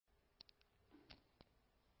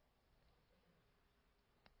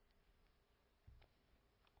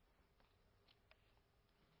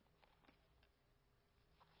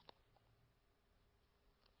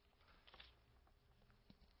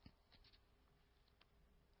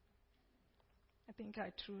I think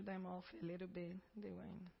I threw them off a little bit. They were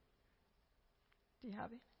in. Do you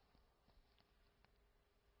have it?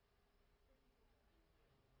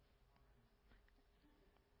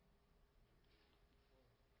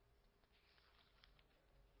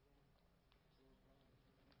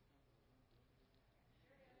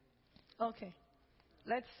 Okay.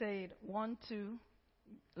 Let's say it. 1, 2.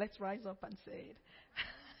 Let's rise up and say it.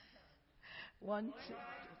 1, 2.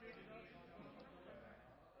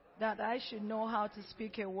 That I should know how to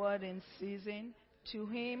speak a word in season. To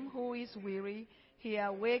him who is weary, he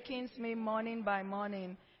awakens me morning by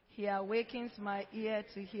morning. He awakens my ear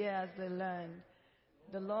to hear as they learn.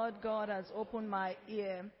 The Lord God has opened my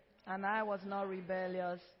ear, and I was not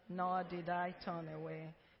rebellious, nor did I turn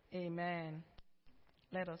away. Amen.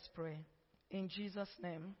 Let us pray. In Jesus'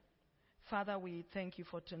 name, Father, we thank you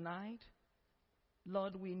for tonight.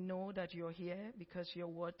 Lord, we know that you're here because your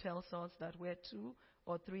word tells us that where 2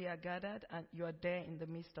 or 3 are gathered and you are there in the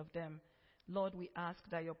midst of them. Lord, we ask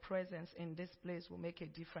that your presence in this place will make a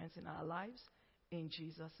difference in our lives. In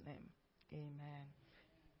Jesus' name, amen.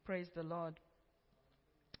 Praise the Lord.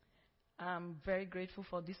 I'm very grateful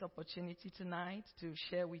for this opportunity tonight to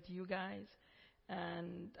share with you guys.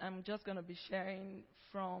 And I'm just going to be sharing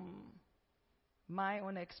from my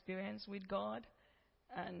own experience with God.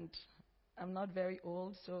 And I'm not very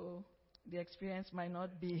old, so the experience might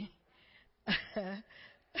not be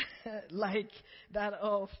like that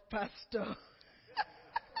of Pastor.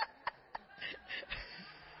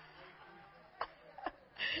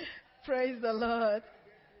 Praise the Lord.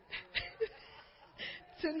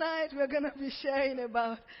 Tonight we're going to be sharing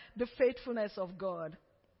about the faithfulness of God.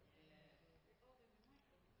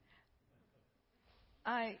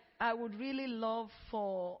 I would really love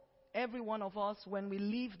for every one of us, when we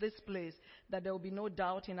leave this place, that there will be no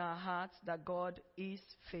doubt in our hearts that God is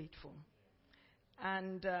faithful.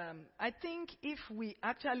 And I think if we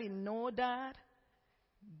actually know that,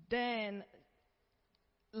 then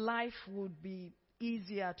life would be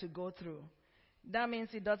easier to go through. That means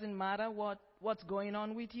it doesn't matter what's going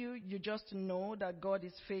on with you. You just know that God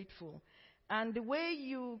is faithful. And the way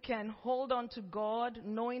you can hold on to God,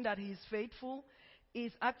 knowing that He is faithful,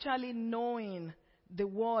 is actually knowing the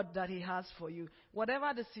word that He has for you.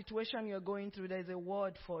 Whatever the situation you're going through, there's a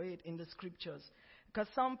word for it in the scriptures. Because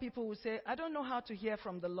some people will say, I don't know how to hear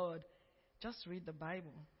from the Lord. Just read the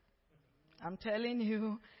Bible. I'm telling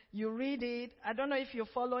you, you read it. I don't know if you're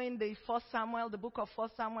following the book of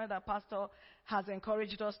 1 Samuel that Pastor has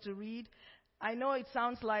encouraged us to read. I know it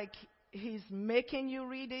sounds like he's making you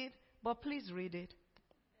read it, but please read it.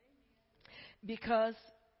 Because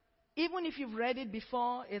even if you've read it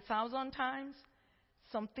before 1,000 times,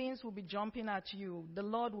 some things will be jumping at you. The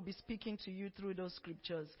Lord will be speaking to you through those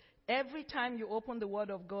scriptures. Every time you open the Word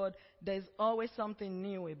of God, there's always something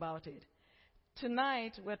new about it.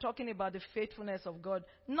 Tonight, we're talking about the faithfulness of God,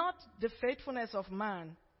 not the faithfulness of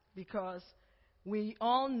man, because we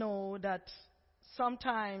all know that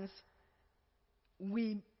sometimes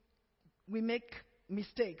we make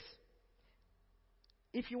mistakes.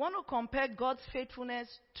 If you want to compare God's faithfulness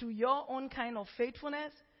to your own kind of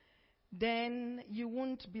faithfulness, then you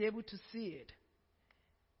won't be able to see it.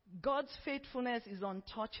 God's faithfulness is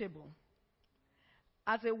untouchable.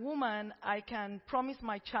 As a woman, I can promise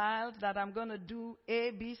my child that I'm going to do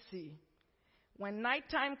A, B, C. When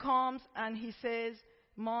nighttime comes and he says,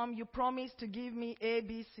 Mom, you promised to give me A,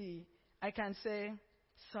 B, C, I can say,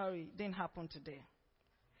 sorry, it didn't happen today.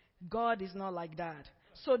 God is not like that.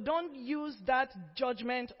 So don't use that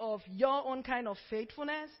judgment of your own kind of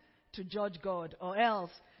faithfulness to judge God, or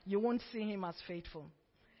else you won't see Him as faithful.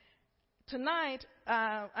 Tonight,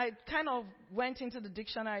 I kind of went into the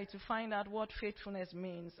dictionary to find out what faithfulness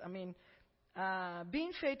means. I mean,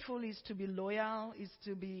 being faithful is to be loyal, is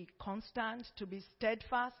to be constant, to be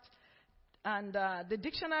steadfast. And the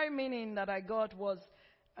dictionary meaning that I got was,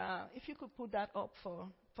 if you could put that up for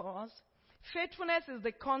us. Faithfulness is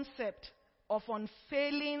the concept of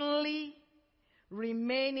unfailingly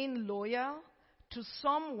remaining loyal to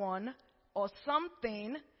someone or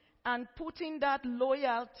something and putting that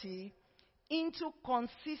loyalty into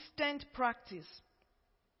consistent practice,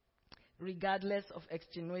 regardless of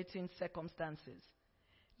extenuating circumstances.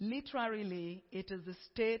 Literally, it is the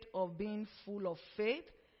state of being full of faith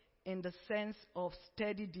in the sense of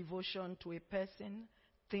steady devotion to a person,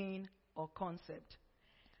 thing, or concept.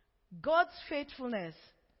 God's faithfulness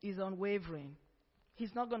is unwavering.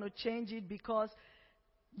 He's not going to change it because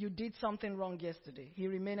you did something wrong yesterday. He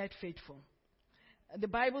remained faithful. The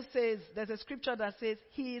Bible says, there's a scripture that says,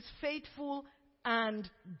 He is faithful and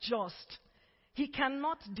just. He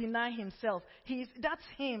cannot deny Himself. That's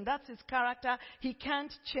Him. That's His character. He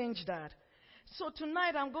can't change that. So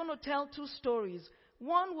tonight I'm going to tell two stories.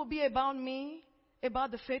 One will be about me,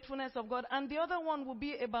 about the faithfulness of God, and the other one will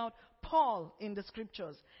be about Paul in the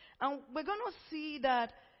scriptures. And we're going to see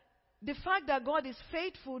that the fact that God is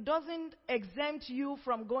faithful doesn't exempt you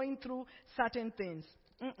from going through certain things.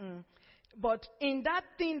 But in that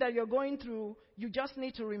thing that you're going through, you just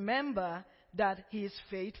need to remember that He is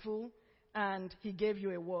faithful and He gave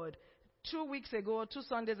you a word. 2 weeks ago, 2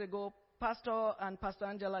 Sundays ago, Pastor and Pastor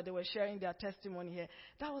Angela, they were sharing their testimony here.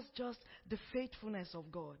 That was just the faithfulness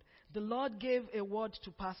of God. The Lord gave a word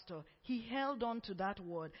to Pastor. He held on to that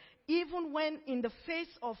word. Even when in the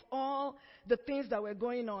face of all the things that were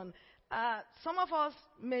going on, some of us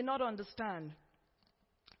may not understand.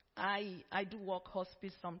 I do work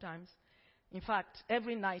hospice sometimes. In fact,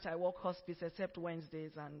 every night I work hospice except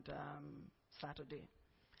Wednesdays and Saturday.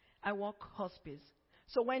 I work hospice.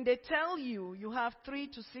 So when they tell you you have 3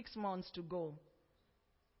 to 6 months to go,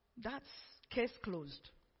 that's case closed.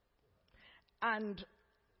 And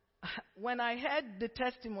when I heard the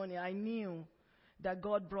testimony, I knew that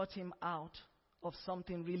God brought him out of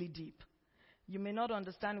something really deep. You may not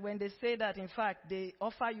understand when they say that. In fact, they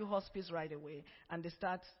offer you hospice right away and they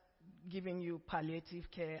start giving you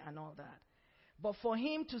palliative care and all that. But for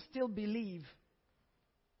him to still believe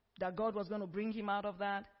that God was going to bring him out of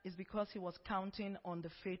that is because he was counting on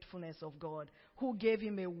the faithfulness of God, who gave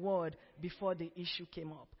him a word before the issue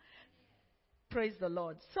came up. Praise the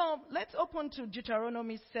Lord. So let's open to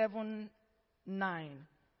Deuteronomy 7:9.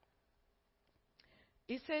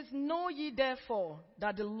 It says, "Know ye therefore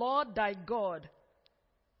that the Lord thy God,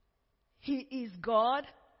 He is God,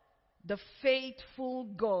 the faithful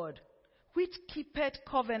God, which keepeth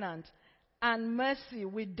covenant and mercy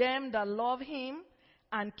with them that love him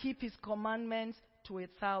and keep his commandments to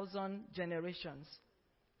 1,000 generations."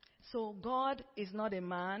 So God is not a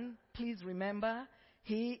man. Please remember,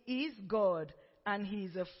 He is God and He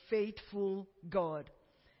is a faithful God.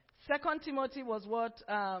 2 Timothy was what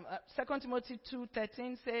 2 Timothy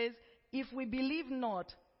 2:13 says, "If we believe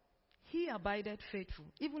not, He abideth faithful."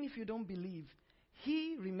 Even if you don't believe,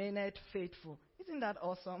 He remaineth faithful. Isn't that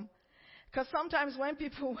awesome? Because sometimes when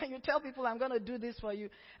you tell people, "I'm going to do this for you,"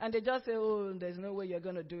 and they just say, "Oh, there's no way you're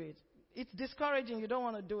going to do it," it's discouraging. You don't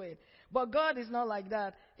want to do it. But God is not like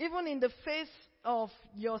that. Even in the face of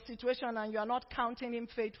your situation and you are not counting Him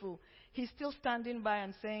faithful, He's still standing by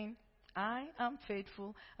and saying, "I am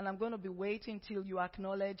faithful, and I'm going to be waiting till you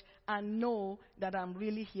acknowledge and know that I'm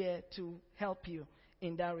really here to help you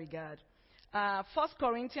in that regard." 1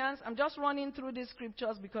 Corinthians, I'm just running through these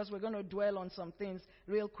scriptures because we're going to dwell on some things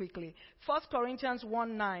real quickly. 1 Corinthians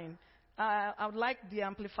 1:9. I would like the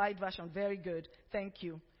Amplified Version. Very good. Thank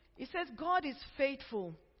you. It says, "God is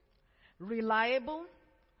faithful, reliable,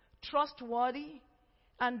 trustworthy,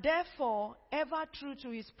 and therefore ever true to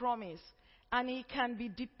His promise, and He can be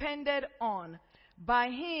depended on. By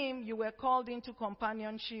Him you were called into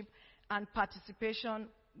companionship and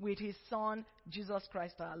participation with His Son, Jesus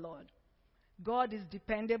Christ our Lord." God is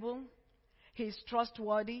dependable. He is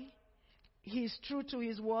trustworthy. He is true to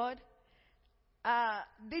His word.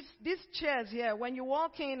 These chairs here, when you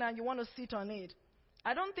walk in and you want to sit on it,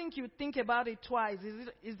 I don't think you think about it twice.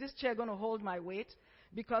 Is this chair going to hold my weight?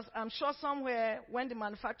 Because I'm sure somewhere when the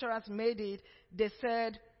manufacturers made it, they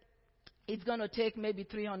said it's going to take maybe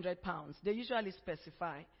 300 pounds. They usually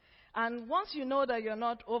specify. And once you know that you're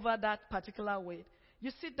not over that particular weight,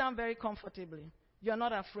 you sit down very comfortably. You're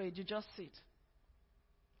not afraid. You just sit.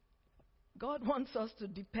 God wants us to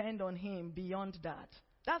depend on Him beyond that.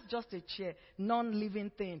 That's just a chair,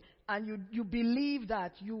 non-living thing. And you believe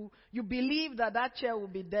that. You believe that that chair will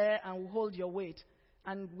be there and will hold your weight.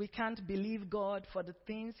 And we can't believe God for the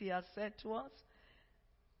things He has said to us?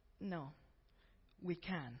 No. We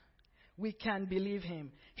can. We can believe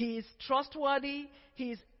Him. He is trustworthy.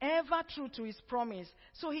 He is ever true to His promise.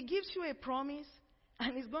 So He gives you a promise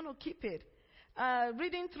and He's going to keep it.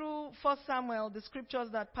 Reading through 1 Samuel, the scriptures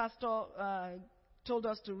that Pastor told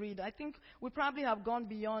us to read, I think we probably have gone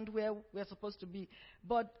beyond where we're supposed to be.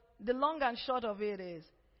 But the long and short of it is,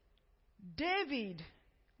 David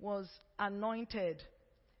was anointed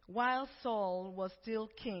while Saul was still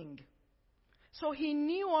king. So he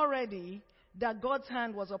knew already that God's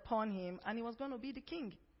hand was upon him and he was going to be the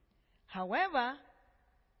king. However,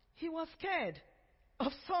 he was scared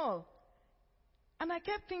of Saul. And I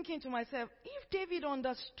kept thinking to myself, if David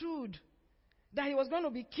understood that he was going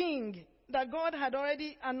to be king, that God had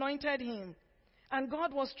already anointed him, and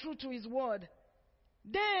God was true to His word,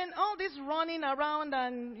 then all this running around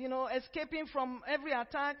and, escaping from every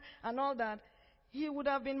attack and all that, he would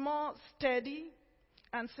have been more steady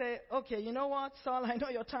and say, okay, you know what, Saul, I know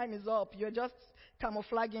your time is up. You're just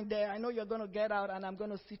camouflaging there. I know you're going to get out and I'm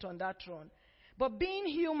going to sit on that throne. But being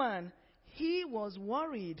human, he was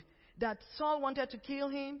worried that Saul wanted to kill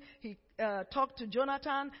him. He talked to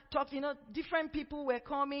Jonathan, different people were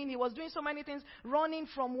coming. He was doing so many things, running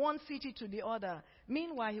from one city to the other.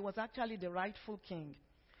 Meanwhile, he was actually the rightful king.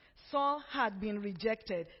 Saul had been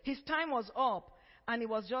rejected. His time was up, and he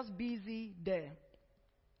was just busy there.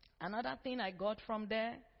 Another thing I got from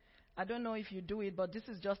there, I don't know if you do it, but this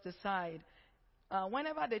is just a side.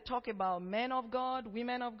 Whenever they talk about men of God,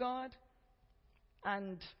 women of God,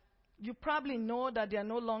 and you probably know that they are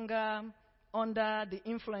no longer under the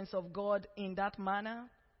influence of God in that manner,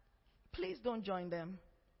 please don't join them.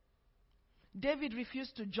 David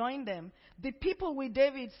refused to join them. The people with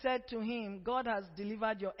David said to him, God has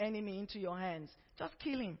delivered your enemy into your hands. Just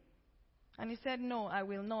kill him. And he said, no, I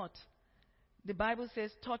will not. The Bible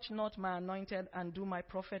says, touch not my anointed and do my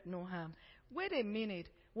prophet no harm. Wait a minute.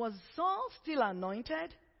 Was Saul still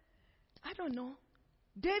anointed? I don't know.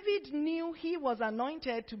 David knew he was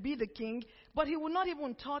anointed to be the king, but he would not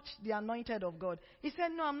even touch the anointed of God. He said,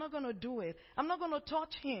 no, I'm not going to do it. I'm not going to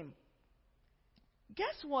touch him.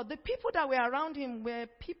 Guess what? The people that were around him were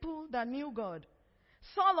people that knew God.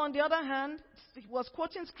 Saul, on the other hand, was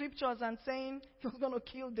quoting scriptures and saying he was going to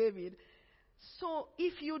kill David. So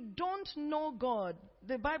if you don't know God,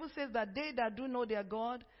 the Bible says that they that do know their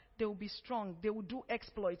God, they will be strong. They will do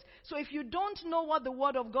exploits. So if you don't know what the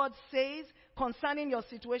Word of God says concerning your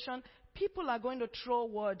situation, people are going to throw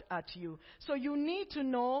word at you. So you need to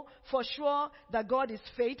know for sure that God is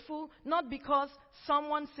faithful, not because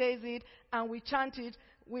someone says it and we chant it.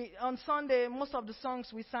 On Sunday, most of the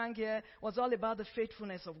songs we sang here was all about the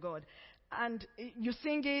faithfulness of God. And you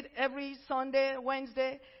sing it every Sunday,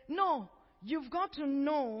 Wednesday. No, you've got to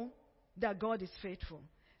know that God is faithful.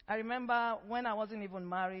 I remember when I wasn't even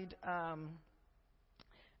married,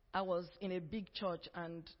 I was in a big church,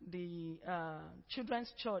 and the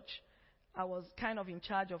children's church, I was kind of in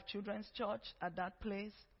charge of children's church at that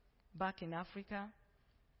place back in Africa.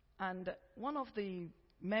 And one of the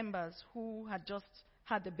members who had just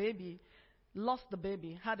had the baby, lost the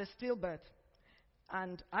baby, had a stillbirth.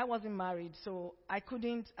 And I wasn't married, so I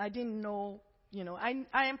didn't know, I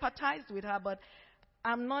empathized with her, but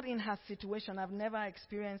I'm not in her situation. I've never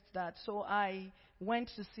experienced that. So I went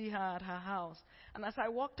to see her at her house. And as I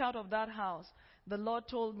walked out of that house, the Lord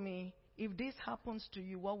told me, if this happens to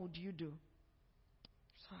you, what would you do?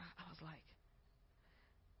 So I was like,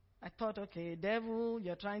 I thought, okay, devil,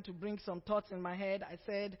 you're trying to bring some thoughts in my head. I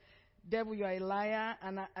said, devil, you are a liar.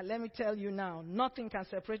 And let me tell you now, nothing can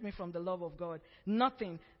separate me from the love of God.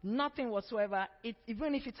 Nothing whatsoever.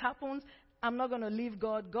 Even if it happens, I'm not going to leave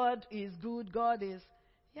God. God is good. God is,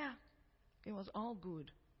 it was all good.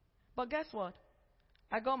 But guess what?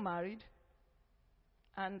 I got married,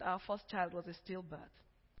 and our first child was a stillbirth.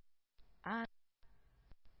 And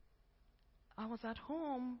I was at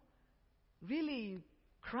home really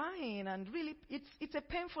crying, and really, it's a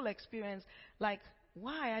painful experience. Like,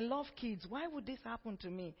 why? I love kids. Why would this happen to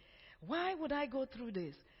me? Why would I go through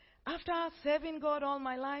this? After serving God all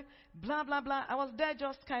my life, blah, blah, blah. I was there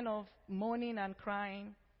just kind of moaning and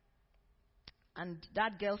crying. And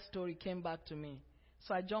that girl's story came back to me.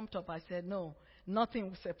 So I jumped up. I said, no, nothing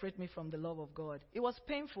will separate me from the love of God. It was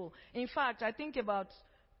painful. In fact, I think about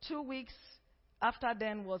 2 weeks after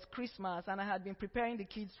then was Christmas, and I had been preparing the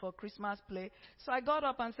kids for Christmas play. So I got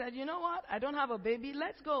up and said, you know what? I don't have a baby.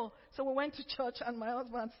 Let's go. So we went to church, and my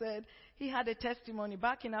husband said he had a testimony.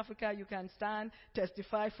 Back in Africa, you can stand,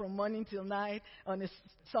 testify from morning till night on a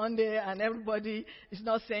Sunday, and everybody is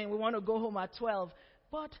not saying we want to go home at 12.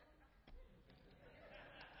 But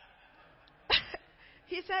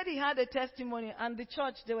he said he had a testimony, and the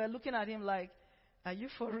church, they were looking at him like, are you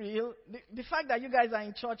for real? The fact that you guys are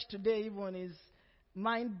in church today even is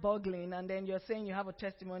mind-boggling, and then you're saying you have a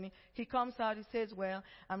testimony. He comes out, he says, well,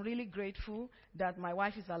 I'm really grateful that my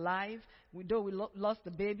wife is alive. We lost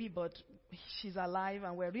the baby, but she's alive,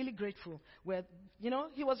 and we're really grateful.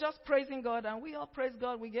 He was just praising God, and we all praised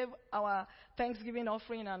God. We gave our Thanksgiving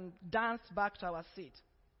offering and danced back to our seat.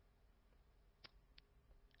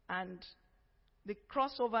 And the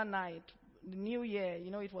crossover night, the New Year,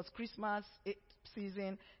 it was Christmas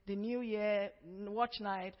season, the New Year, watch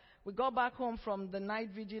night. We got back home from the night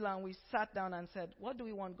vigil, and we sat down and said, what do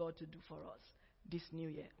we want God to do for us this New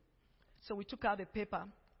Year? So we took out a paper,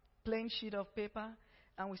 plain sheet of paper,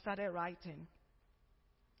 and we started writing.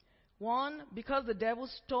 One, because the devil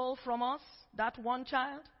stole from us that one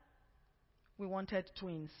child, we wanted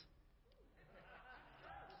twins.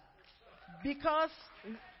 Because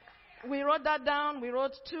We wrote that down. We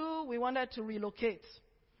wrote 2. We wanted to relocate.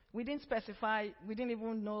 We didn't specify. We didn't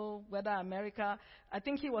even know whether America. I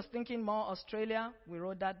think he was thinking more Australia. We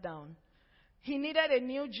wrote that down. He needed a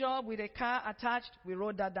new job with a car attached. We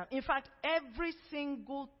wrote that down. In fact, every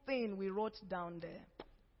single thing we wrote down there,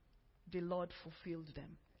 the Lord fulfilled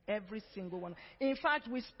them. Every single one. In fact,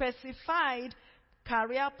 we specified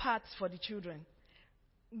career paths for the children.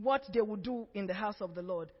 What they would do in the house of the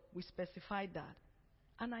Lord. We specified that.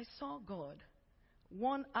 And I saw God,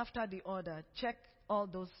 one after the other, check all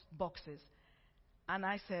those boxes. And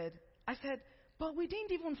I said, but we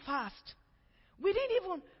didn't even fast. We didn't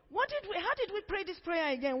even, how did we pray this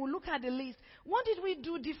prayer again? We'll look at the list. What did we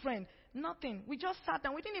do different? Nothing. We just sat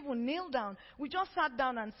down. We didn't even kneel down. We just sat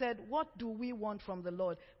down and said, what do we want from the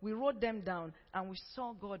Lord? We wrote them down, and we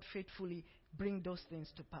saw God faithfully bring those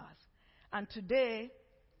things to pass. And today,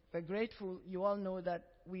 we're grateful. You all know that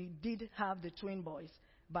we did have the twin boys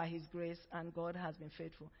by His grace, and God has been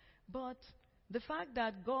faithful. But the fact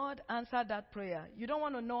that God answered that prayer, you don't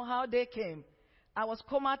want to know how they came. I was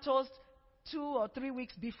comatose 2 or 3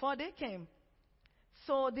 weeks before they came.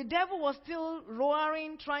 So the devil was still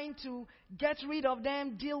roaring, trying to get rid of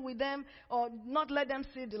them, deal with them, or not let them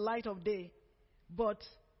see the light of day. But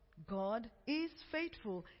God is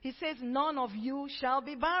faithful. He says, none of you shall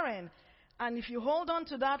be barren. And if you hold on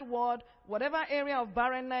to that word, whatever area of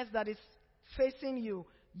barrenness that is facing you,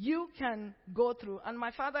 you can go through. And my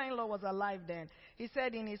father-in-law was alive then. He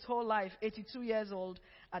said in his whole life, 82 years old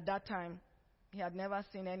at that time, he had never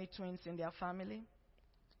seen any twins in their family.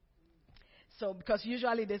 So, because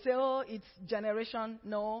usually they say, oh, it's generation.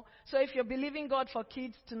 No. So if you're believing God for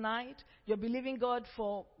kids tonight, you're believing God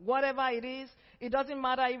for whatever it is, it doesn't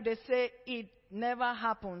matter if they say it never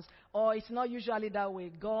happens or it's not usually that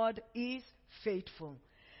way. God is faithful.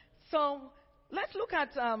 So let's look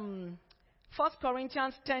at 1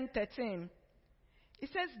 Corinthians 10:13. It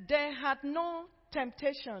says, there had no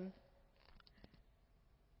temptation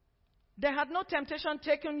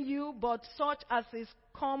taken you, but such as is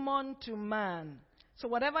common to man. So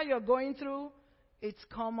whatever you're going through, it's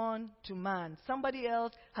common to man. Somebody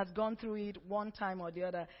else has gone through it one time or the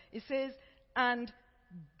other. It says,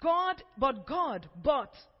 but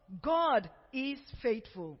God is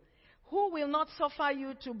faithful, who will not suffer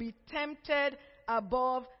you to be tempted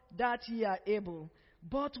above that ye are able,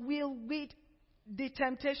 but will with the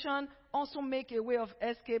temptation also make a way of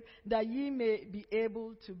escape, that ye may be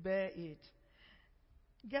able to bear it.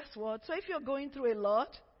 Guess what? So if you're going through a lot,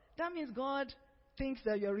 that means God thinks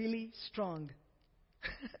that you're really strong.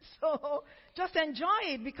 So just enjoy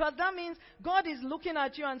it, because that means God is looking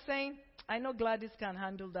at you and saying, I know Gladys can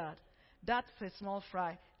handle that. That's a small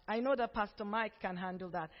fry. I know that Pastor Mike can handle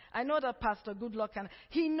that. I know that Pastor Goodluck can.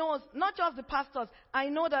 He knows, not just the pastors. I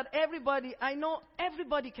know everybody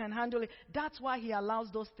can handle it. That's why He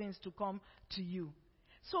allows those things to come to you.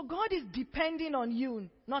 So God is depending on you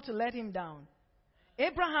not to let Him down.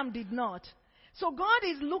 Abraham did not. So God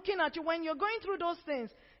is looking at you when you're going through those things.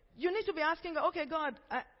 You need to be asking, okay, God,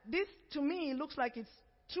 this to me looks like it's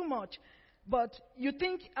too much. But you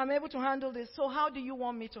think I'm able to handle this, so how do you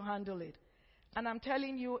want me to handle it? And I'm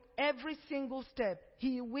telling you, every single step,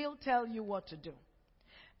 He will tell you what to do.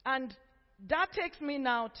 And that takes me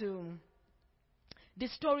now to the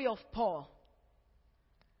story of Paul.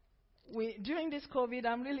 During this COVID,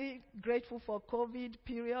 I'm really grateful for COVID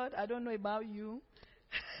period. I don't know about you.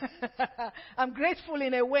 I'm grateful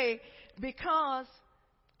in a way, because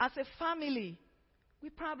as a family, we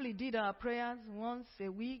probably did our prayers once a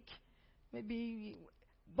week, maybe.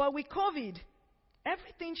 But with COVID,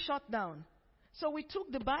 everything shut down. So we took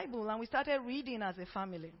the Bible and we started reading as a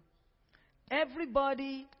family.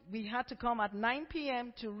 Everybody, we had to come at 9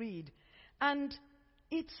 p.m. to read. And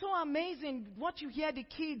it's so amazing what you hear the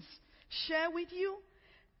kids share with you.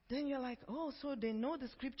 Then you're like, oh, so they know the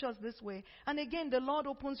scriptures this way. And again, the Lord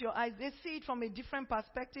opens your eyes. They see it from a different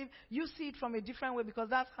perspective. You see it from a different way, because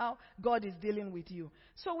that's how God is dealing with you.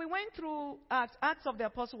 So we went through Acts. Acts of the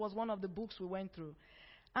Apostle was one of the books we went through.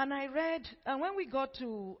 And I read, and when we got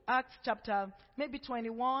to Acts chapter maybe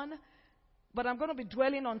 21, but I'm going to be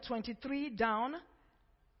dwelling on 23 down,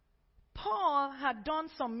 Paul had done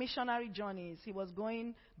some missionary journeys. He was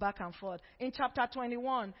going back and forth. In chapter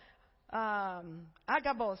 21,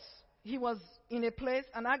 Agabus, he was in a place,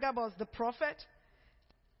 and Agabus, the prophet,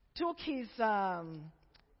 took his what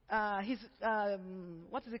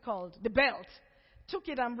is it called? The belt. Took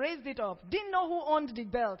it and raised it up. Didn't know who owned the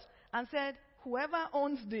belt. And said, whoever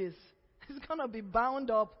owns this is going to be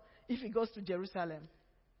bound up if he goes to Jerusalem.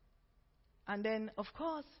 And then, of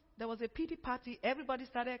course, there was a pity party. Everybody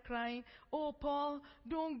started crying. Oh, Paul,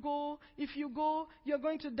 don't go. If you go, you're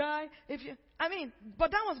going to die.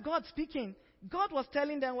 But that was God speaking. God was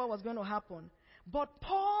telling them what was going to happen. But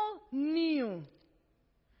Paul knew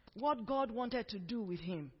what God wanted to do with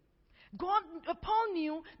him. Paul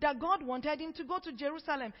knew that God wanted him to go to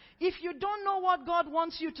Jerusalem. If you don't know what God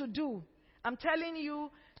wants you to do, I'm telling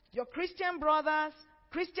you, your Christian brothers,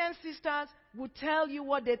 Christian sisters will tell you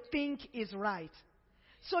what they think is right.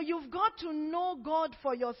 So you've got to know God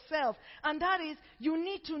for yourself. And that is, you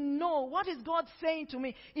need to know, what is God saying to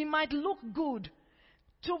me? It might look good.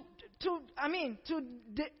 To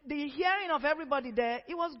the hearing of everybody there,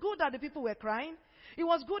 it was good that the people were crying. It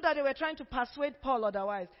was good that they were trying to persuade Paul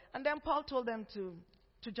otherwise. And then Paul told them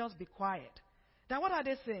to just be quiet. Then what are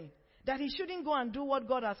they saying? That he shouldn't go and do what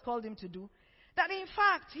God has called him to do. That in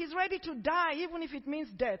fact, he's ready to die, even if it means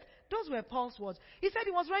death. Those were Paul's words. He said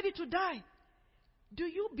he was ready to die. Do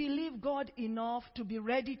you believe God enough to be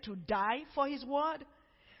ready to die for his word?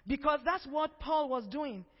 Because that's what Paul was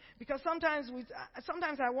doing. Because sometimes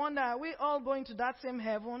I wonder, are we all going to that same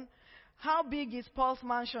heaven? How big is Paul's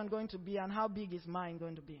mansion going to be, and how big is mine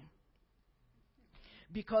going to be?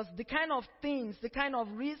 Because the kind of things, the kind of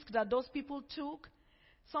risk that those people took,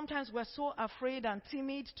 sometimes we're so afraid and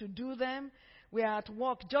timid to do them. We're at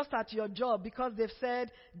work, just at your job, because they've said,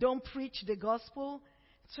 don't preach the gospel.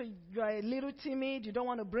 So you're a little timid, you don't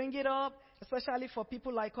want to bring it up, especially for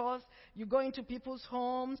people like us. You go into people's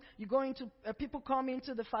homes, people come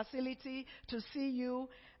into the facility to see you,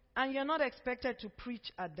 and you're not expected to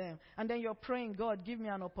preach at them. And then you're praying, God, give me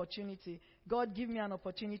an opportunity. God, give me an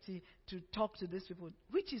opportunity to talk to these people,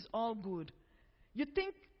 which is all good. You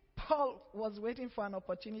think Paul was waiting for an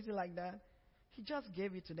opportunity like that? He just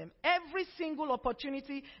gave it to them. Every single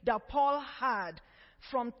opportunity that Paul had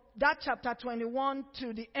from that chapter 21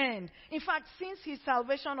 to the end. In fact, since his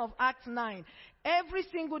salvation of Acts 9, every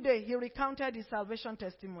single day he recounted his salvation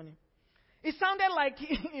testimony. It sounded like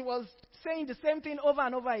he was saying the same thing over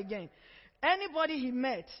and over again. Anybody he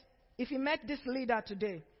met, if he met this leader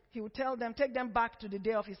today, he would tell them, take them back to the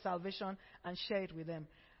day of his salvation and share it with them.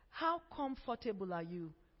 How comfortable are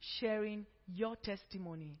you sharing your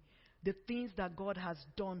testimony? The things that God has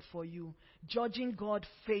done for you. Judging God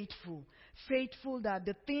faithful. Faithful that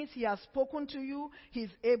the things he has spoken to you, he's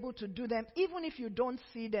able to do them, even if you don't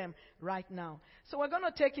see them right now. So we're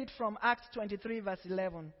going to take it from Acts 23, verse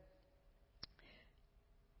 11.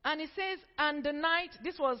 And it says, and the night,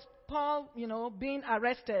 this was Paul, being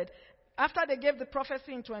arrested. After they gave the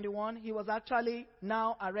prophecy in 21, he was actually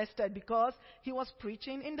now arrested because he was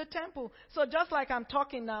preaching in the temple. So just like I'm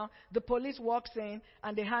talking now, the police walks in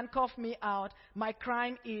and they handcuff me out. My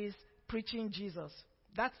crime is preaching Jesus.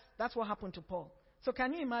 That's what happened to Paul. So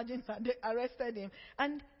can you imagine that they arrested him?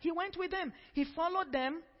 And he went with them. He followed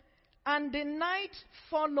them. And the night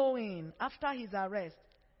following, after his arrest,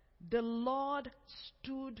 the Lord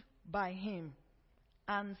stood by him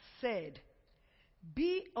and said,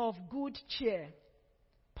 be of good cheer.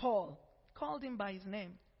 Paul called him by his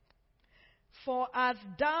name. For as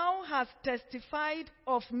thou hast testified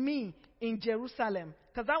of me in Jerusalem,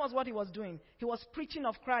 because that was what he was doing. He was preaching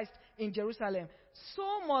of Christ in Jerusalem. So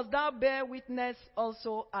must thou bear witness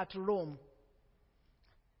also at Rome.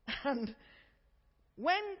 And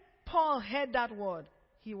when Paul heard that word,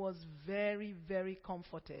 he was very, very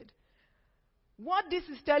comforted. What this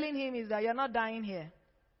is telling him is that you're not dying here.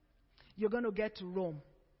 You're going to get to Rome.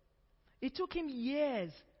 It took him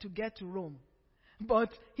years to get to Rome. But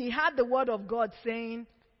he had the word of God saying,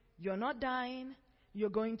 you're not dying, you're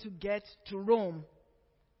going to get to Rome.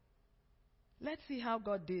 Let's see how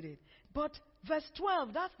God did it. But verse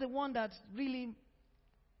 12, that's the one that really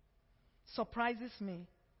surprises me.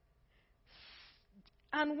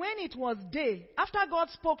 And when it was day, after God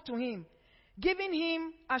spoke to him, giving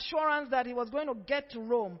him assurance that he was going to get to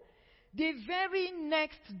Rome, the very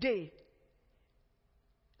next day,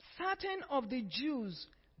 certain of the Jews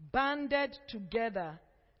banded together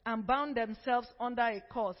and bound themselves under a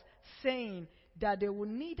curse, saying that they would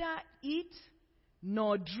neither eat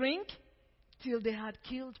nor drink till they had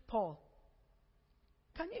killed Paul.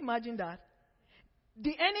 Can you imagine that?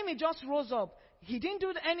 The enemy just rose up. He didn't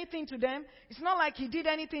do anything to them. It's not like he did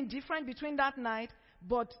anything different between that night,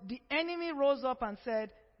 but the enemy rose up and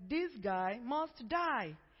said, this guy must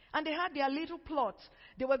die. And they had their little plot.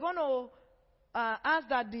 They were going to ask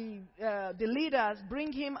that the leaders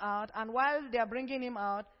bring him out, and while they are bringing him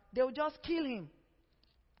out, they will just kill him.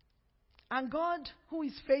 And God, who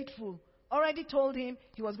is faithful, already told him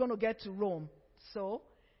he was going to get to Rome. So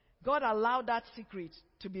God allowed that secret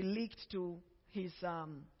to be leaked to his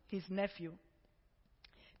nephew.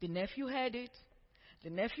 The nephew heard it. The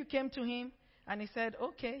nephew came to him and he said,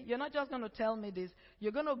 okay, you're not just going to tell me this.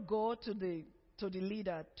 You're going to go to the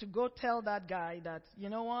leader to go tell that guy that, you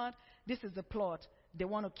know what, this is the plot. They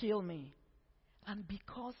want to kill me. And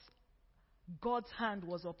because God's hand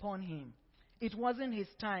was upon him, it wasn't his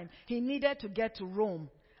time. He needed to get to Rome.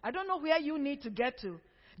 I don't know where you need to get to.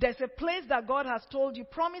 There's a place that God has told you,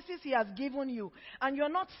 promises he has given you, and you're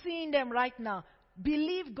not seeing them right now.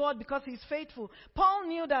 Believe God because he's faithful. Paul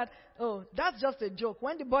knew that, oh, that's just a joke.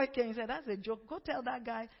 When the boy came, he said, that's a joke. Go tell that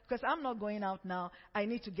guy because I'm not going out now. I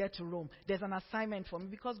need to get to Rome. There's an assignment for me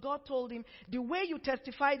because God told him, the way you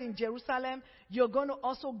testified in Jerusalem, you're going to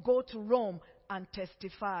also go to Rome and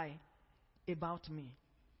testify about me.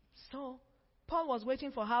 So Paul was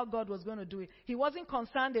waiting for how God was going to do it. He wasn't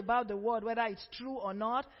concerned about the word, whether it's true or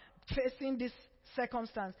not, facing this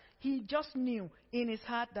circumstance. He just knew in his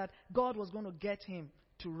heart that God was going to get him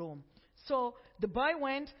to Rome. So the boy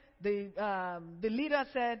went. The leader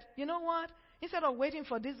said, you know what? Instead of waiting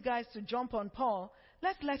for these guys to jump on Paul,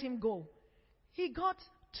 let's let him go. He got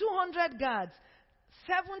 200 guards,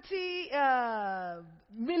 70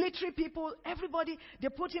 military people, everybody. They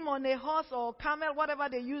put him on a horse or camel, whatever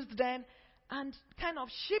they used then, and kind of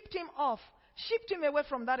shipped him away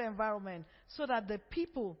from that environment so that the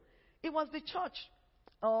people, it was the church,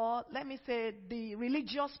 or let me say the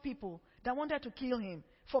religious people that wanted to kill him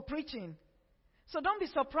for preaching. So don't be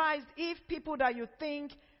surprised if people that you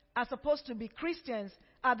think are supposed to be Christians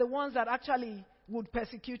are the ones that actually would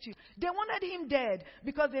persecute you. They wanted him dead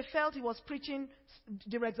because they felt he was preaching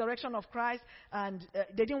the resurrection of Christ and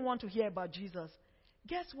they didn't want to hear about Jesus.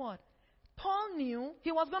 Guess what? Paul knew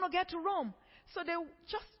he was going to get to Rome. So they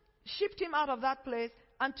just shipped him out of that place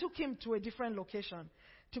and took him to a different location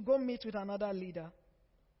to go meet with another leader.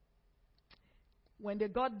 When they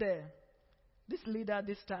got there, this leader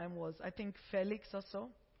this time was, I think, Felix or so.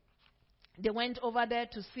 They went over there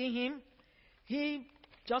to see him. He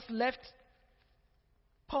just left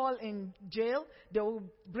Paul in jail. They will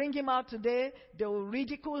bring him out today. They will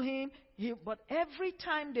ridicule him. But every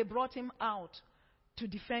time they brought him out to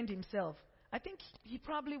defend himself, I think he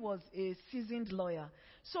probably was a seasoned lawyer.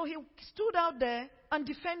 So he stood out there and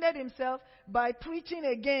defended himself by preaching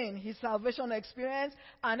again his salvation experience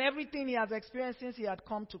and everything he has experienced since he had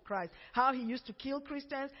come to Christ. How he used to kill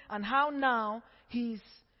Christians and how now he's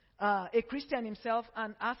a Christian himself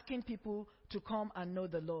and asking people to come and know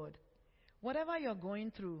the Lord. Whatever you're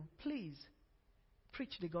going through, please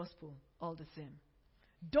preach the gospel all the same.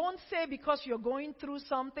 Don't say because you're going through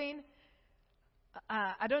something,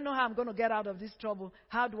 I don't know how I'm going to get out of this trouble.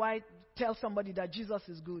 How do I tell somebody that Jesus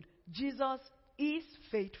is good? Jesus is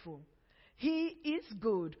faithful. He is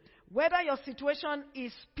good. Whether your situation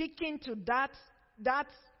is speaking to that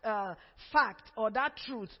fact or that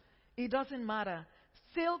truth, it doesn't matter.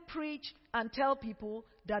 Still preach and tell people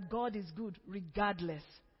that God is good regardless.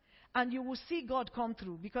 And you will see God come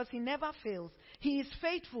through because he never fails. He is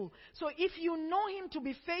faithful. So if you know him to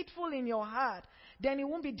be faithful in your heart, then it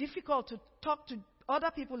won't be difficult to talk to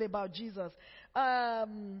other people about Jesus. At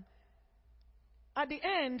the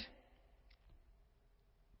end,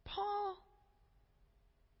 Paul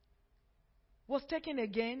was taken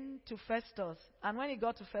again to Festus. And when he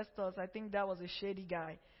got to Festus, I think that was a shady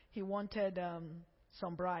guy. He wanted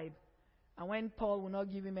some bribe. And when Paul would not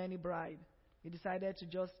give him any bribe, he decided to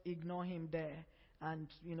just ignore him there and,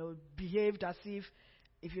 behaved as if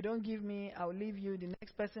you don't give me, I'll leave you. The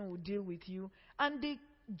next person will deal with you. And the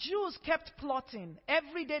Jews kept plotting.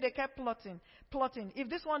 Every day they kept plotting. If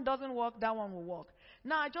this one doesn't work, that one will work.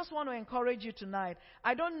 Now, I just want to encourage you tonight.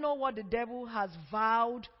 I don't know what the devil has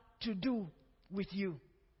vowed to do with you.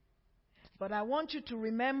 But I want you to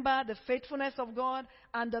remember the faithfulness of God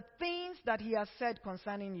and the things that he has said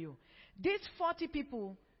concerning you. These 40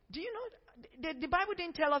 people, do you know, the Bible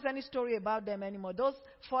didn't tell us any story about them anymore. Those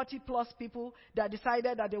 40 plus people that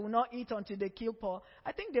decided that they will not eat until they kill Paul,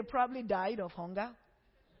 I think they probably died of hunger.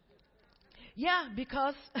 Yeah,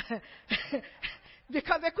 because they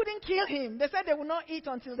couldn't kill him. They said they would not eat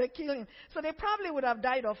until they kill him. So they probably would have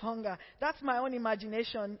died of hunger. That's my own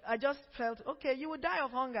imagination. I just felt, okay, you would die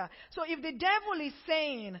of hunger. So if the devil is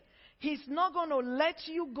saying he's not going to let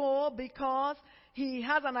you go because he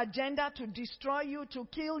has an agenda to destroy you, to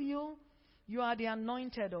kill you, you are the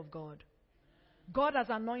anointed of God. God has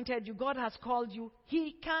anointed you. God has called you.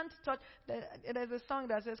 He can't touch. There's a song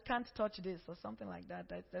that says, "Can't touch this," or something like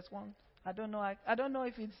that. That's one. I don't know. I don't know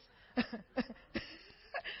if it's...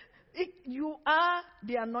 You are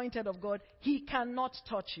the anointed of God. He cannot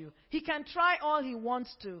touch you. He can try all he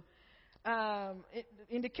wants to.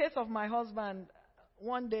 In the case of my husband,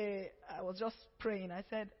 one day I was just praying. I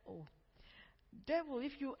said, Devil,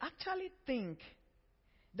 if you actually think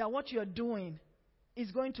that what you're doing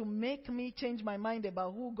is going to make me change my mind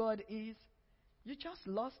about who God is, you just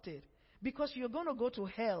lost it. Because you're going to go to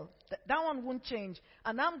hell. That one won't change.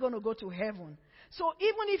 And I'm going to go to heaven. So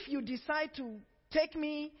even if you decide to take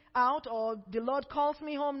me out or the Lord calls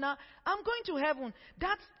me home now, I'm going to heaven.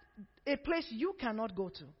 That's a place you cannot go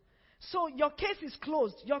to. So your case is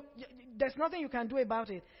closed. There's nothing you can do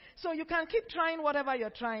about it. So you can keep trying whatever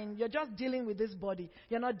you're trying. You're just dealing with this body.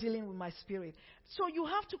 You're not dealing with my spirit. So you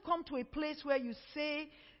have to come to a place where you say,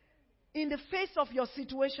 in the face of your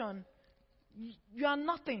situation, you are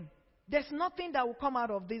nothing. There's nothing that will come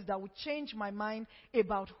out of this that will change my mind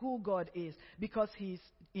about who God is, because He is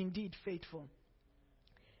indeed faithful.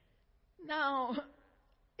 Now,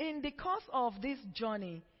 in the course of this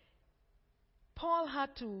journey, Paul had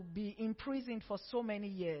to be imprisoned for so many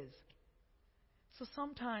years. So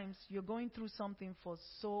sometimes you're going through something for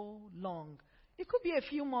so long. It could be a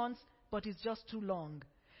few months, but it's just too long.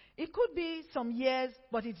 It could be some years,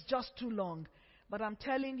 but it's just too long. But I'm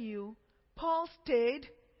telling you, Paul stayed.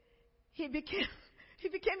 He became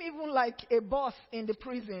even like a boss in the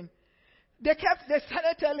prison. They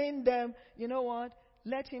started telling them, you know what?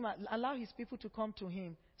 Let him allow his people to come to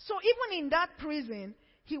him. So even in that prison,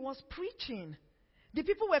 he was preaching. The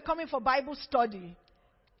people were coming for Bible study.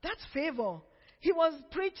 That's favor. He was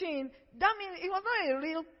preaching. That means it was not a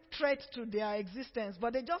real threat to their existence,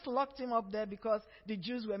 but they just locked him up there because the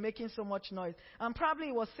Jews were making so much noise. And probably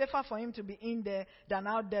it was safer for him to be in there than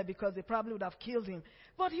out there, because they probably would have killed him.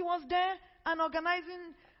 But he was there and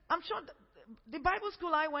organizing. I'm sure the Bible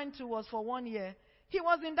school I went to was for 1 year. He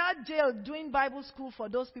was in that jail doing Bible school for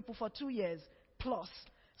those people for 2 years plus.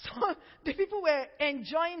 So the people were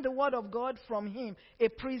enjoying the word of God from him, a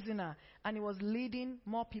prisoner. And he was leading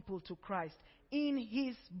more people to Christ. In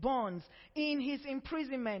his bonds, in his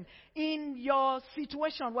imprisonment, in your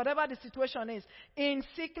situation, whatever the situation is, in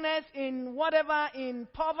sickness, in whatever, in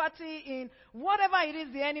poverty, in whatever it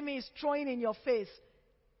is the enemy is throwing in your face,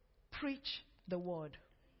 preach the word.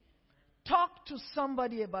 Talk to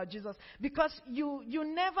somebody about Jesus, because you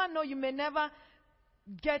never know, you may never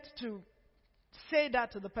get to say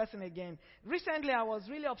that to the person again. Recently, I was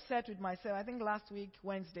really upset with myself. I think last week,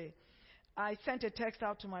 Wednesday, I sent a text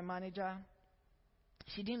out to my manager.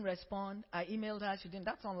 She didn't respond. I emailed her. She didn't.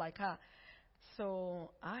 That's unlike her.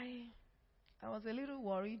 So I was a little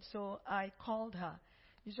worried. So I called her.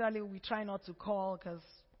 Usually we try not to call because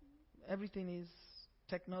everything is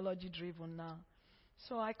technology driven now.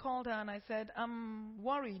 So I called her and I said, I'm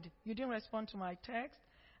worried. You didn't respond to my text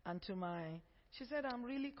and to my. She said, I'm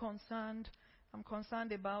really concerned. I'm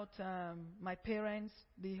concerned about my parents,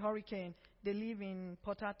 the hurricane. They live in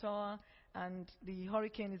Port Arthur, and the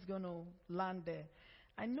hurricane is going to land there.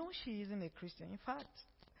 I know she isn't a Christian. In fact,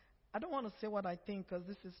 I don't want to say what I think because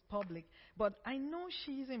this is public, but I know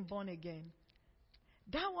she isn't born again.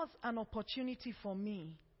 That was an opportunity for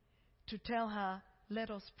me to tell her, let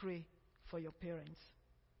us pray for your parents.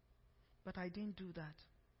 But I didn't do that.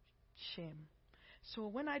 Shame. So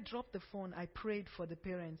when I dropped the phone, I prayed for the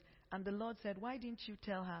parents. And the Lord said, why didn't you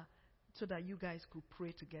tell her so that you guys could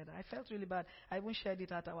pray together? I felt really bad. I even shared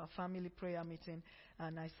it at our family prayer meeting.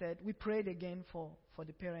 And I said, we prayed again for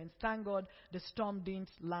the parents. Thank God the storm didn't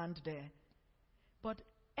land there. But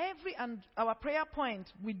our prayer point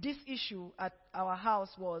with this issue at our house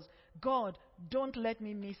was, God, don't let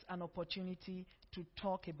me miss an opportunity to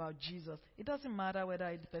talk about Jesus. It doesn't matter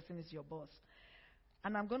whether the person is your boss.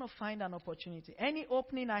 And I'm going to find an opportunity. Any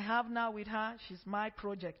opening I have now with her, she's my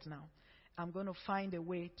project now. I'm going to find a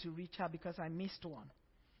way to reach her because I missed one.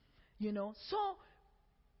 You know, so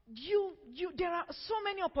there are so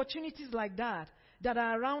many opportunities like that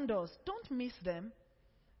are around us. Don't miss them.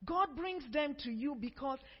 God brings them to you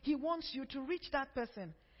because He wants you to reach that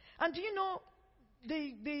person. And do you know,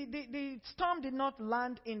 the storm did not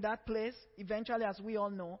land in that place eventually, as we all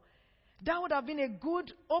know. That would have been a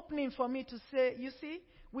good opening for me to say, you see,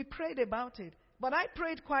 we prayed about it. But I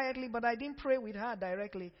prayed quietly, but I didn't pray with her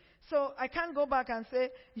directly. So I can't go back and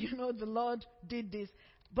say, you know, the Lord did this.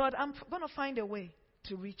 But I'm going to find a way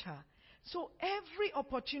to reach her. So every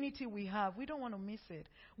opportunity we have, we don't want to miss it.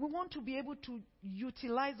 We want to be able to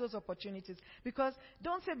utilize those opportunities. Because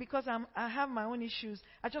don't say because I have my own issues,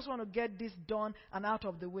 I just want to get this done and out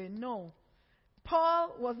of the way. No.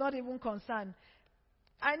 Paul was not even concerned.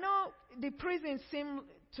 I know the prison seemed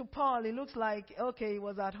to Paul, it looks like, okay, he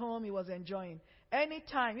was at home, he was enjoying.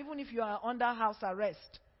 Anytime, even if you are under house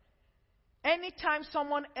arrest, anytime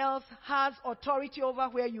someone else has authority over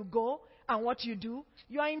where you go and what you do,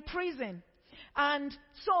 you are in prison. And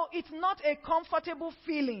so it's not a comfortable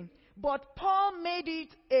feeling. But Paul made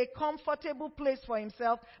it a comfortable place for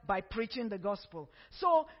himself by preaching the gospel.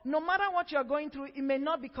 So no matter what you're going through, it may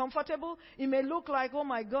not be comfortable. It may look like, oh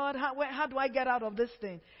my God, how do I get out of this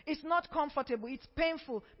thing? It's not comfortable. It's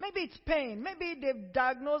painful. Maybe it's pain. Maybe they've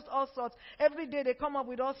diagnosed all sorts. Every day they come up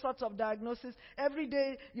with all sorts of diagnoses. Every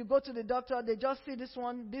day you go to the doctor, they just see this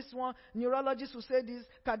one. Neurologist will say this,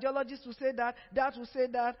 cardiologist will say that will say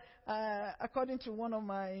that. According to one of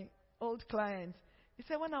my old clients, he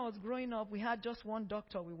said, when I was growing up, we had just one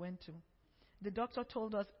doctor we went to. The doctor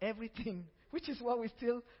told us everything, which is what we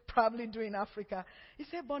still probably do in Africa. He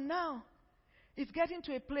said, but now, it's getting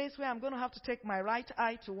to a place where I'm going to have to take my right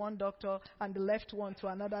eye to one doctor and the left one to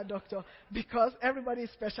another doctor because everybody is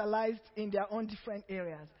specialized in their own different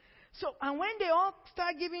areas. So, and when they all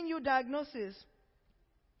start giving you diagnoses,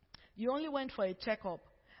 you only went for a checkup.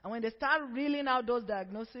 And when they start reeling out those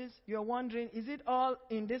diagnoses, you're wondering, is it all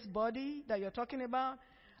in this body that you're talking about?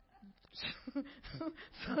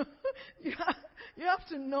 So you have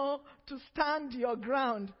to know to stand your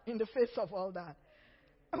ground in the face of all that.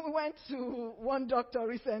 We went to one doctor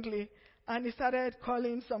recently, and he started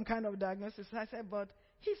calling some kind of diagnosis. I said, but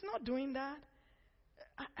he's not doing that.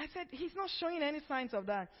 I said, he's not showing any signs of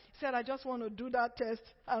that. He said, I just want to do that test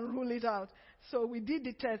and rule it out. So we did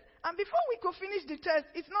the test. And before we could finish the test,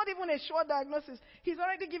 it's not even a sure diagnosis. He's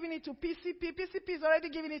already giving it to PCP. PCP is already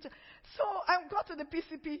giving it to... So I got to the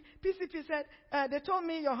PCP. PCP said, they told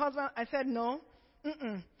me your husband... I said, no.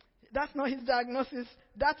 That's not his diagnosis.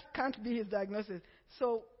 That can't be his diagnosis.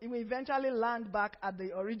 So we eventually land back at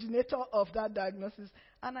the originator of that diagnosis.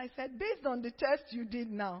 And I said, based on the test you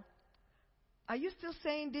did now, are you still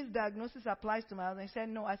saying this diagnosis applies to my husband? He said,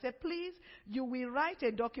 no. I said, please, you will write a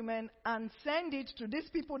document and send it to these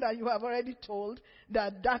people that you have already told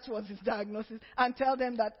that that was his diagnosis and tell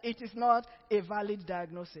them that it is not a valid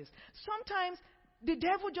diagnosis. Sometimes the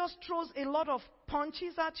devil just throws a lot of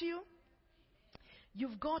punches at you.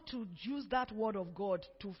 You've got to use that word of God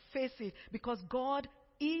to face it because God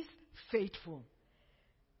is faithful.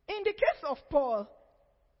 In the case of Paul,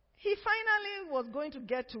 he finally was going to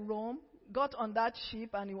get to Rome, got on that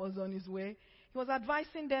ship, and he was on his way. He was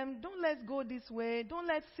advising them, don't let's go this way, don't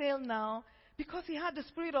let's sail now, because he had the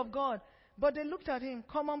Spirit of God. But they looked at him,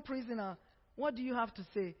 common prisoner, what do you have to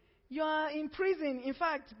say? You are in prison. In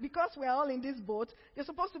fact, because we are all in this boat, you're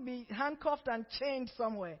supposed to be handcuffed and chained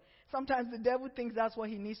somewhere. Sometimes the devil thinks that's what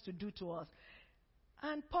he needs to do to us.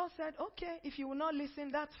 And Paul said, okay, if you will not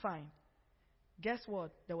listen, that's fine. Guess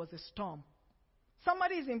what? There was a storm.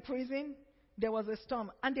 Somebody is in prison. There was a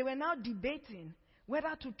storm. And they were now debating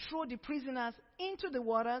whether to throw the prisoners into the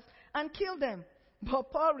waters and kill them. But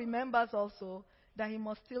Paul remembers also that he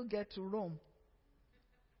must still get to Rome.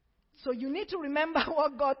 So you need to remember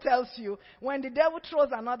what God tells you when the devil throws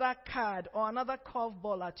another card or another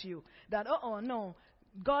curveball at you. That, no.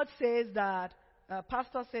 God says that,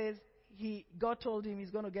 pastor says God told him he's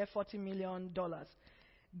going to get $40 million.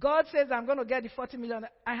 God says, I'm going to get the $40 million.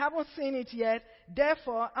 I haven't seen it yet.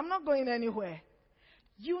 Therefore, I'm not going anywhere.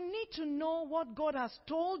 You need to know what God has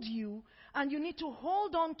told you, and you need to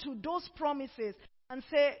hold on to those promises and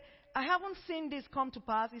say, I haven't seen this come to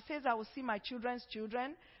pass. He says, I will see my children's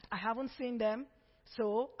children. I haven't seen them,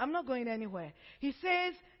 so I'm not going anywhere. He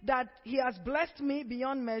says that he has blessed me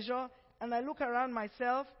beyond measure, and I look around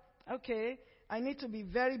myself, okay, I need to be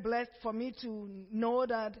very blessed for me to know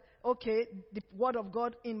that, okay, the word of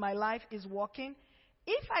God in my life is working.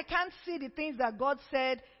 If I can't see the things that God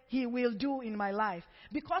said he will do in my life,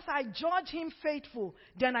 because I judge him faithful,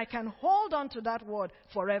 then I can hold on to that word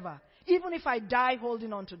forever. Even if I die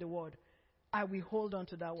holding on to the word, I will hold on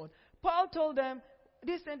to that word. Paul told them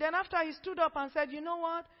this, and then after he stood up and said, you know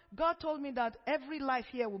what? God told me that every life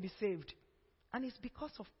here will be saved. And it's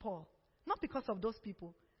because of Paul, not because of those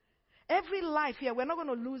people. Every life here, we're not going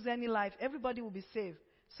to lose any life. Everybody will be saved.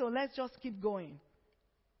 So let's just keep going.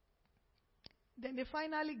 Then they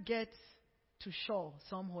finally get to shore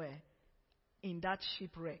somewhere in that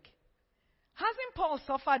shipwreck. Hasn't Paul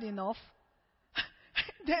suffered enough?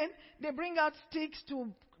 Then they bring out sticks to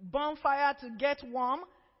bonfire to get warm.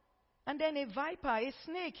 And then a viper, a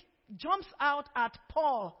snake, jumps out at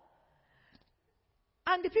Paul.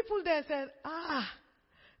 And the people there said,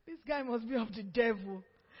 this guy must be of the devil.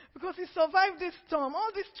 Because he survived this storm, all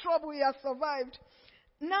this trouble he has survived.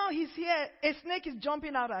 Now he's here, a snake is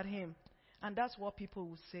jumping out at him. And that's what people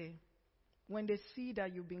will say. When they see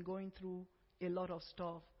that you've been going through a lot of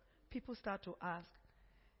stuff, people start to ask,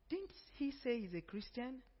 didn't he say he's a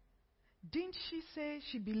Christian? Didn't she say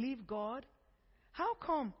she believed God? How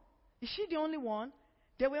come? Is she the only one?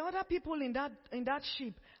 There were other people in that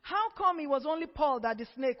ship. How come it was only Paul that the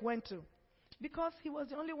snake went to? Because he was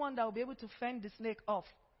the only one that would be able to fend the snake off.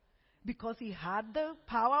 Because he had the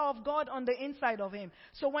power of God on the inside of him.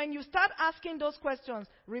 So when you start asking those questions,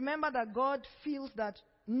 remember that God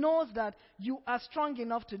knows that you are strong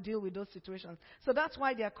enough to deal with those situations. So that's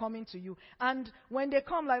why they are coming to you. And when they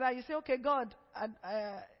come like that, you say, okay, God,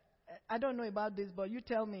 I don't know about this, but you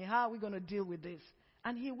tell me, how are we going to deal with this?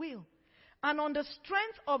 And he will. And on the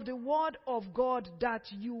strength of the word of God that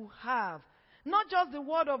you have, not just the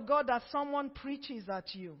word of God that someone preaches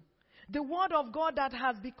at you, the word of God that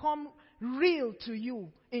has become real to you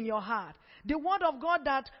in your heart. The word of God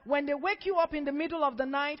that when they wake you up in the middle of the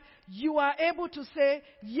night, you are able to say,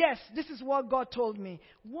 yes, this is what God told me.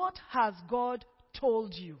 What has God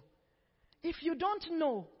told you? If you don't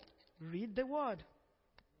know, read the word.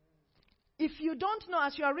 If you don't know,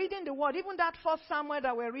 as you are reading the word, even that first Samuel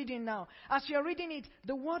that we're reading now, as you're reading it,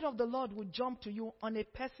 the word of the Lord will jump to you on a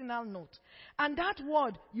personal note. And that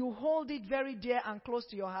word, you hold it very dear and close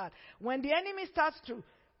to your heart. When the enemy starts to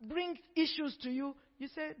bring issues to you, you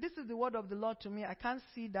say, this is the word of the Lord to me. I can't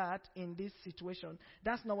see that in this situation.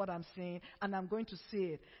 That's not what I'm saying, and I'm going to say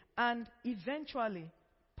it. And eventually,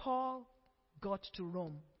 Paul got to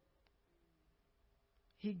Rome.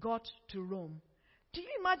 He got to Rome. Do you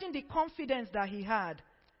imagine the confidence that he had?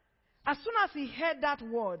 As soon as he heard that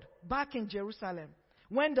word back in Jerusalem,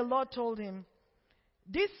 when the Lord told him,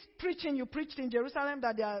 this preaching you preached in Jerusalem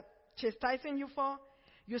that they are chastising you for,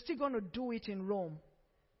 you're still going to do it in Rome.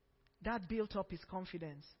 That built up his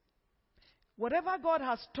confidence. Whatever God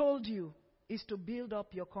has told you is to build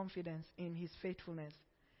up your confidence in his faithfulness.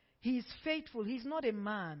 He is faithful. He's not a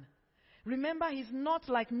man. Remember, he's not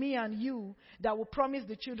like me and you that will promise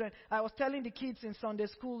the children. I was telling the kids in Sunday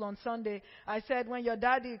school on Sunday, I said, when your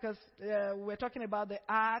daddy, because we're talking about the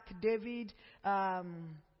ark, David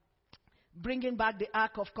bringing back the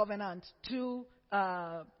ark of covenant to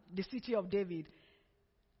the city of David.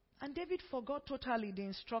 And David forgot totally the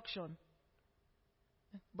instruction.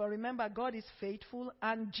 But remember, God is faithful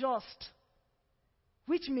and just.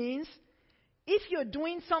 Which means, if you're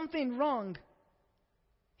doing something wrong,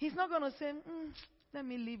 he's not going to say, let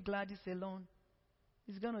me leave Gladys alone.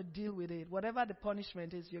 He's going to deal with it. Whatever the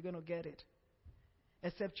punishment is, you're going to get it.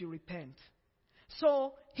 Except you repent.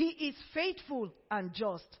 So, he is faithful and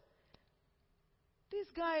just. This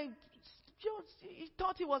guy, he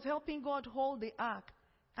thought he was helping God hold the ark.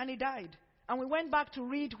 And he died. And we went back to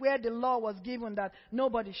read where the law was given that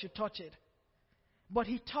nobody should touch it. But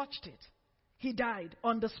he touched it. He died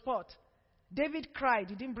on the spot. David cried.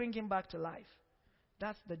 He didn't bring him back to life.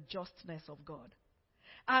 That's the justness of God.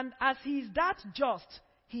 And as he's that just,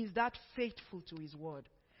 he's that faithful to his word.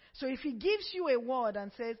 So if he gives you a word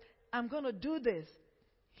and says, I'm going to do this,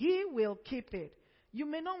 he will keep it. You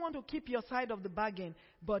may not want to keep your side of the bargain,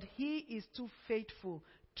 but he is too faithful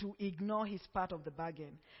to ignore his part of the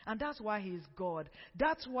bargain. And that's why he is God.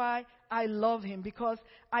 That's why I love him, because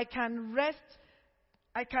I can rest,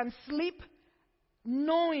 I can sleep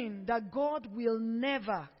knowing that God will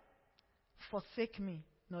never forsake me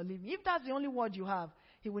nor leave me. If that's the only word you have,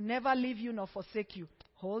 he will never leave you nor forsake you.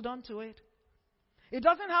 Hold on to it. It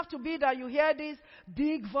doesn't have to be that you hear this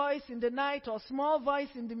big voice in the night or small voice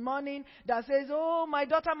in the morning that says, oh, my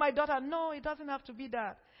daughter, my daughter. No, it doesn't have to be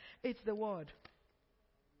that. It's the word.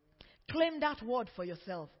 Claim that word for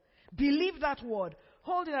yourself. Believe that word.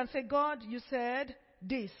 Hold it and say, God, you said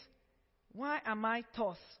this. Why am I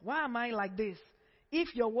tossed? Why am I like this?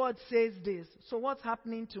 If your word says this, so what's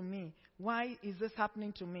happening to me? Why is this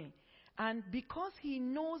happening to me? And because he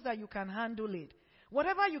knows that you can handle it,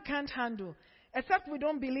 whatever you can't handle, except we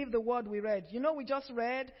don't believe the word we read. You know, we just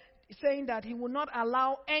read saying that he will not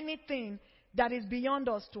allow anything that is beyond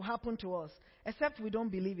us to happen to us, except we don't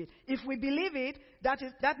believe it. If we believe it,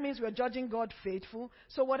 that means we're judging God faithful.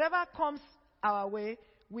 So whatever comes our way,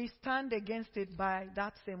 we stand against it by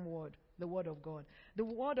that same word, the word of God. The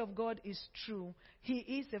word of God is true. He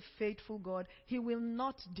is a faithful God. He will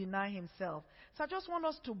not deny himself. So I just want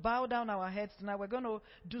us to bow down our heads tonight. We're going to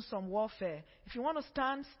do some warfare. If you want to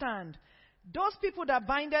stand, stand. Those people that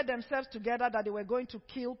binded themselves together that they were going to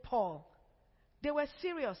kill Paul, they were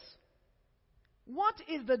serious. What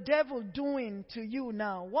is the devil doing to you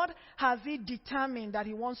now? What has he determined that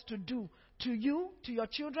he wants to do to you, to your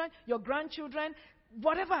children, your grandchildren,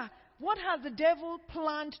 whatever? What has the devil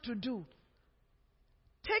planned to do?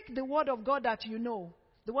 Take the word of God that you know.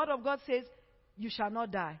 The word of God says, you shall not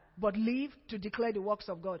die, but live to declare the works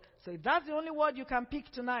of God. So if that's the only word you can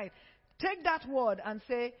pick tonight, take that word and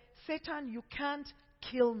say, Satan, you can't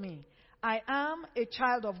kill me. I am a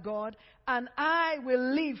child of God, and I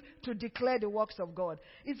will live to declare the works of God.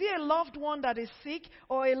 Is it a loved one that is sick,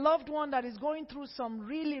 or a loved one that is going through some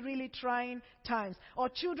really, really trying times? Or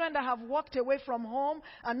children that have walked away from home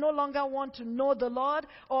and no longer want to know the Lord?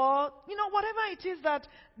 Or, whatever it is that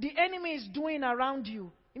the enemy is doing around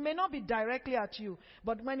you. It may not be directly at you,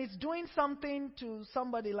 but when it's doing something to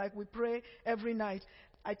somebody, like we pray every night,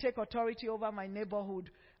 I take authority over my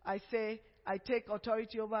neighborhood. I say, I take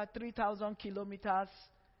authority over 3,000 kilometers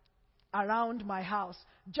around my house.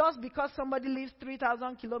 Just because somebody lives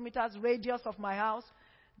 3,000 kilometers radius of my house,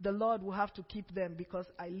 the Lord will have to keep them because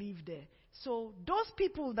I live there. So those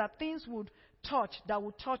people that things would touch, that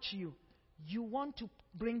would touch you, you want to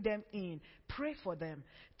bring them in. Pray for them.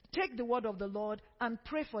 Take the word of the Lord and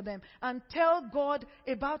pray for them and tell God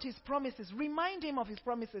about His promises. Remind Him of His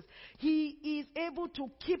promises. He is able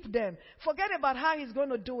to keep them. Forget about how He's going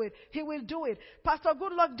to do it. He will do it. Pastor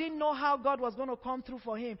Goodluck didn't know how God was going to come through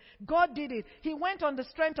for him. God did it. He went on the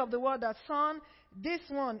strength of the word that, son, this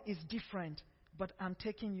one is different, but I'm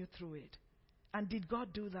taking you through it. And did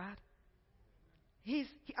God do that? This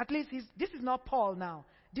is not Paul now.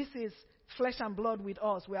 This is flesh and blood with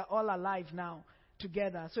us. We are all alive now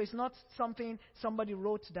together. So it's not something somebody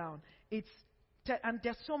wrote down. And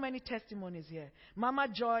there's so many testimonies here. Mama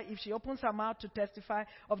Joy, if she opens her mouth to testify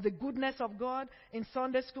of the goodness of God in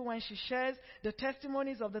Sunday school, when she shares the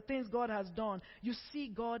testimonies of the things God has done, you see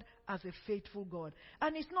God as a faithful God.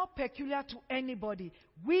 And it's not peculiar to anybody.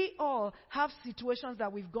 We all have situations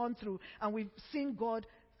that we've gone through and we've seen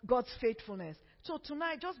God's faithfulness. So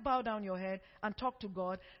tonight, just bow down your head and talk to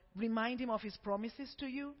God. Remind Him of His promises to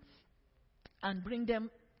you. And bring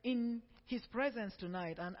them in His presence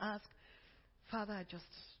tonight and ask, Father, I just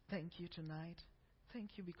thank you tonight.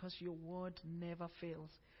 Thank you because your word never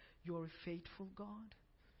fails. You're a faithful God.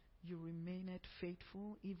 You remain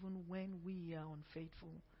faithful even when we are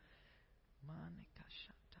unfaithful.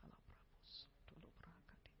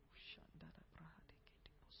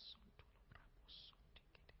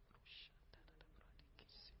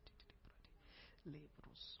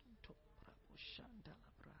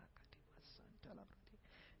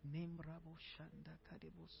 Nembrabo shanda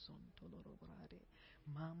kadebo sontolo brade,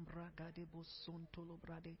 mambra gadebo sontolo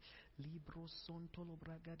brade, libro sontolo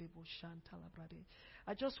bragadebo shantala brade.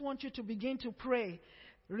 I just want you to begin to pray.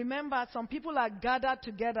 Remember, some people are gathered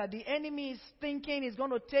together. The enemy is thinking he's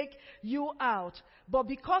going to take you out. But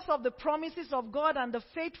because of the promises of God and the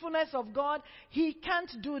faithfulness of God, he can't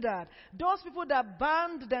do that. Those people that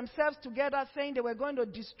bound themselves together saying they were going to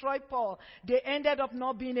destroy Paul, they ended up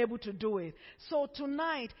not being able to do it. So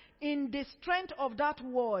tonight, in the strength of that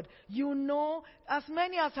word, as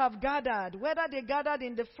many as have gathered, whether they gathered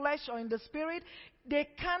in the flesh or in the spirit, they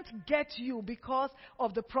can't get you because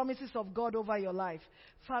of the promises of God over your life.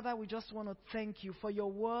 Father, we just want to thank you for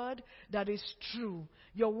your word that is true,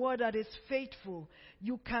 your word that is faithful.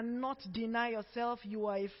 You cannot deny yourself. You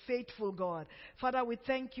are a faithful God. Father, we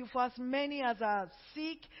thank you for as many as are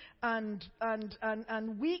sick and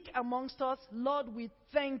weak amongst us. Lord, we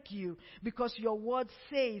thank you because your word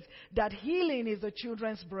says that healing is the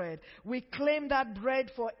children's bread. We claim that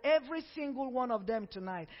bread for every single one of them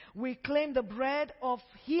tonight. We claim the bread of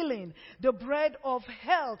healing, the bread of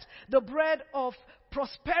health, the bread of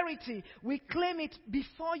prosperity. We claim it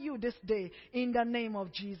before you this day in the name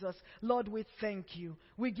of Jesus. Lord, we thank you.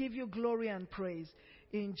 We give you glory and praise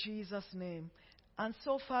in Jesus' name. And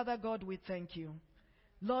so, Father God, we thank you.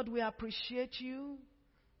 Lord, we appreciate you.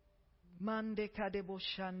 Mande kadebo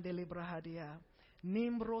shandele brahadia.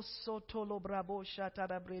 Nimbro sotolo brabo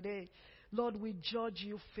shatarabrede. Lord, we judge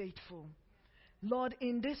you faithful. Lord,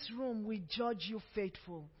 in this room, we judge you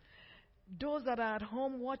faithful. Those that are at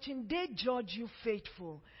home watching, they judge you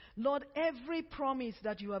faithful. Lord, every promise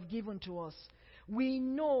that you have given to us, we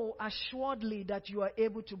know assuredly that you are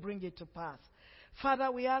able to bring it to pass.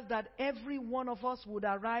 Father, we ask that every one of us would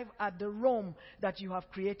arrive at the Rome that you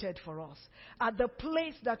have created for us, at the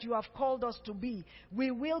place that you have called us to be.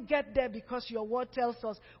 We will get there because your word tells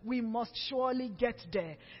us we must surely get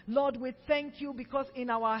there. Lord, we thank you because in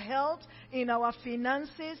our health, in our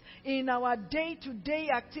finances, in our day-to-day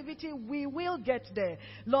activity, we will get there.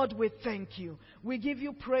 Lord, we thank you. We give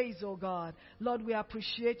you praise, oh God. Lord, we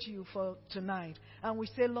appreciate you for tonight. And we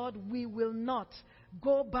say, Lord, we will not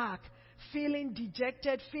go back feeling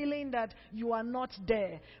dejected, feeling that you are not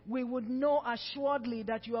there. We would know assuredly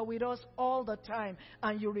that you are with us all the time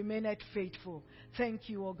and you remain faithful. Thank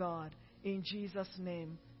you, O God. In Jesus'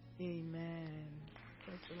 name, amen.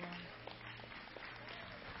 Praise the Lord.